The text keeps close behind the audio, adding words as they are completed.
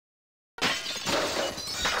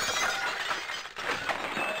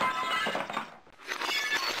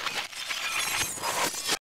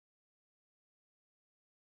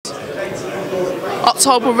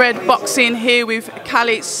October Red Boxing here with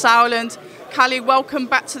Kalle Sauerland. Kalle, welcome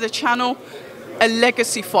back to the channel. A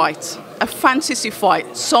legacy fight, a fantasy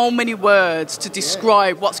fight, so many words to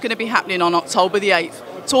describe what's going to be happening on October the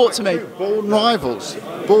 8th. Talk to me. Born rivals.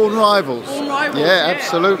 Born rivals. Born rivals. Yeah,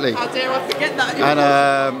 absolutely. How dare I forget that?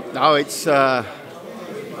 And no, it's a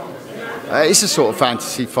sort of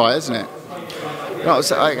fantasy fight, isn't it? You know,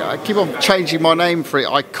 I keep on changing my name for it.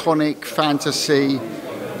 Iconic, fantasy,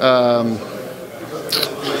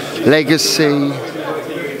 legacy,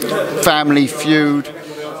 family feud.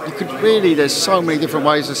 You could really, there's so many different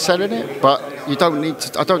ways of selling it, but you don't need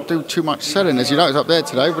to, I don't do too much selling, as you know, it's up there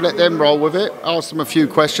today. We let them roll with it, ask them a few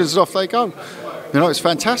questions, and off they go. You know, it's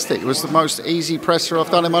fantastic. It was the most easy presser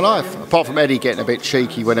I've done in my life, apart from Eddie getting a bit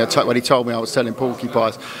cheeky when he told me I was selling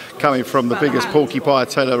porcupines, coming from the biggest porcupine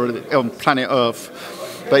teller on planet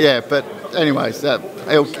Earth. But yeah, but anyways,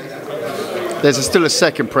 there's still a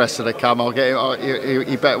second presser to come. I'll get him.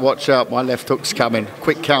 You better watch out. My left hook's coming.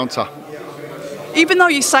 Quick counter. Even though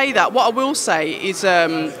you say that, what I will say is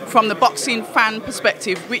from the boxing fan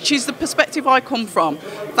perspective, which is the perspective I come from,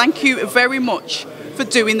 thank you very much for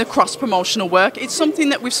doing the cross-promotional work. It's something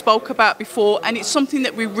that we've spoke about before, and it's something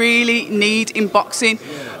that we really need in boxing.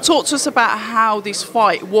 Talk to us about how this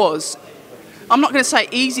fight was. I'm not going to say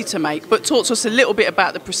easy to make, but talk to us a little bit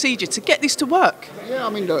about the procedure to get this to work. Yeah, I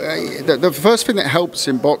mean, the first thing that helps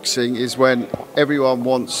in boxing is when everyone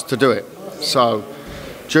wants to do it. So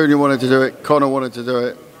Junior wanted to do it, Connor wanted to do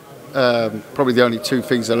it, probably the only two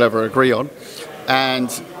things they'll ever agree on. And,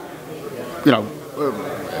 you know,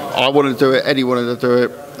 I wanted to do it, Eddie wanted to do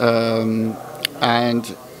it,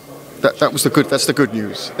 and that's the good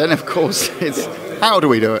news. Then, of course, it's how do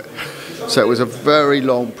we do it? So it was a very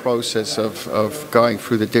long process of going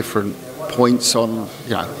through the different points on,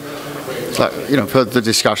 you know, like, you know, for the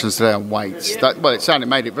discussions today on weights. It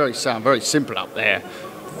made it sound very simple up there.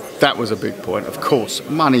 That was a big point, of course.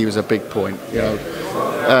 Money was a big point, you know.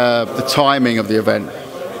 The timing of the event.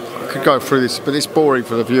 I could go through this, but it's boring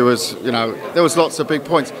for the viewers, you know. There was lots of big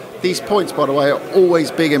points. These points, by the way, are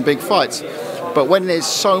always big in big fights. But when there's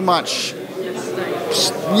so much,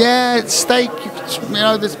 at stake, you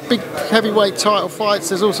know, there's big heavyweight title fights,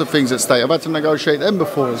 there's also things at stake. I've had to negotiate them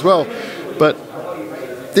before as well. But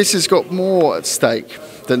this has got more at stake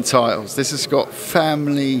than titles. This has got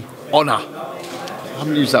family honour. I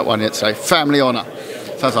haven't used that one yet today. Family honour.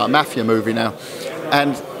 Sounds like a mafia movie now.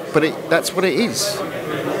 But that's what it is.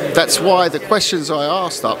 That's why the questions I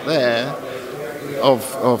asked up there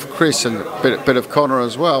of Chris and a bit of Connor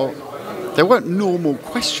as well, they weren't normal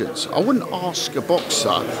questions. I wouldn't ask a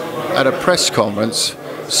boxer at a press conference,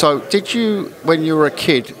 so did you, when you were a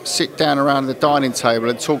kid, sit down around the dining table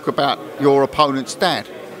and talk about your opponent's dad?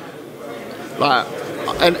 Like,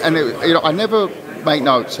 you know, I never make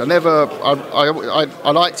notes. I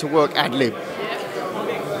like to work ad lib.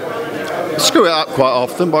 I screw it up quite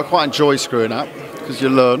often, but I quite enjoy screwing up because you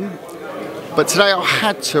learn. But today I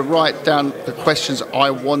had to write down the questions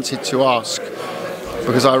I wanted to ask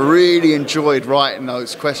because I really enjoyed writing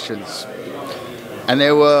those questions. And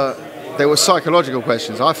they were psychological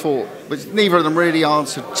questions. I thought, but neither of them really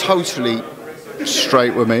answered totally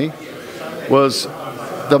straight with me, was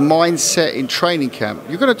the mindset in training camp.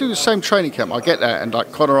 You're going to do the same training camp, I get that, and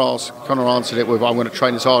like Connor answered it with, I'm going to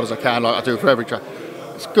train as hard as I can, like I do for every train.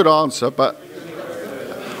 It's a good answer, but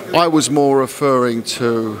I was more referring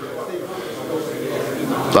to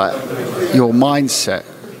like your mindset.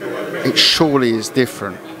 It surely is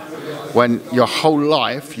different when your whole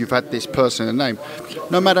life you've had this person in a name.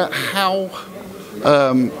 No matter how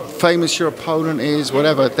famous your opponent is,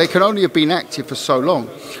 whatever, they can only have been active for so long.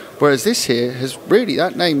 Whereas this here has really,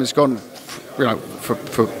 that name has gone, you know,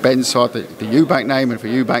 for Ben's side, the Eubank name, and for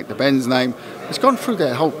Eubank, the Ben's name, it's gone through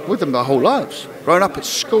with them their whole lives. Growing up at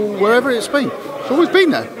school, wherever it's been. It's always been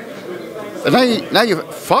there. And now you're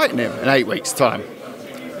fighting him in 8 weeks' time.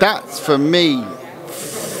 That's, for me,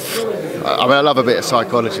 I mean, I love a bit of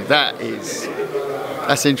psychology.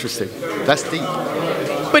 That's interesting. That's deep.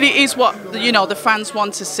 But it is what, you know, the fans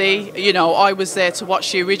want to see. You know, I was there to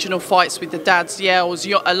watch the original fights with the dads. Yeah, I was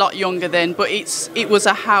a lot younger then, but it was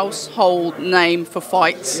a household name for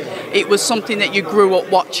fights. It was something that you grew up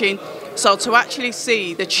watching. So to actually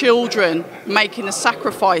see the children making the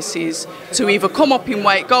sacrifices to either come up in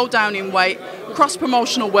weight, go down in weight,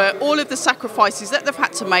 cross-promotional work, all of the sacrifices that they've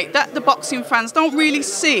had to make, that the boxing fans don't really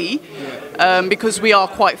see because we are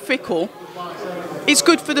quite fickle, it's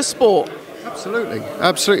good for the sport. Absolutely,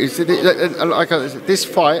 absolutely. Like this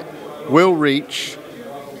fight will reach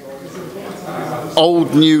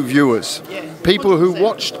old, new viewers, people who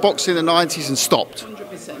watched boxing in the 90s and stopped.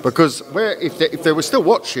 100%. Because if they were still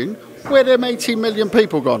watching, where them 18 million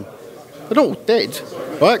people gone? They're all dead,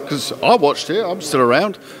 right? Because I watched it, I'm still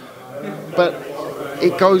around. But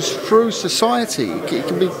it goes through society. It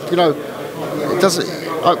can be, it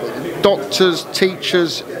doesn't. Doctors,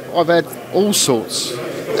 teachers, I've had all sorts,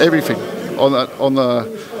 everything on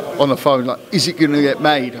the phone. Like, is it going to get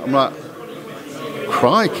made? I'm like,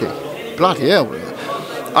 crikey, bloody hell.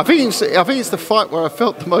 I think it's the fight where I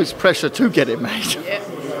felt the most pressure to get it made.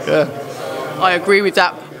 Yeah. I agree with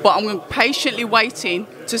that. But I'm patiently waiting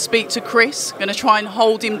to speak to Chris. Going to try and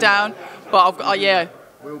hold him down. But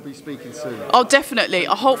We'll be speaking soon. Oh, definitely.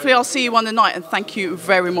 Hopefully I'll see you on the night, and thank you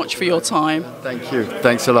very much for your time. Thank you.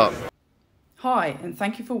 Thanks a lot. Hi, and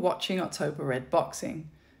thank you for watching October Red Boxing.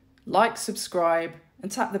 Like, subscribe,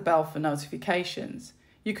 and tap the bell for notifications.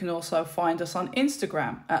 You can also find us on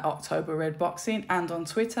Instagram at October Red Boxing and on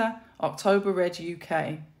Twitter, October Red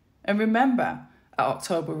UK. And remember, at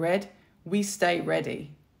October Red, we stay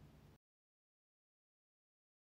ready.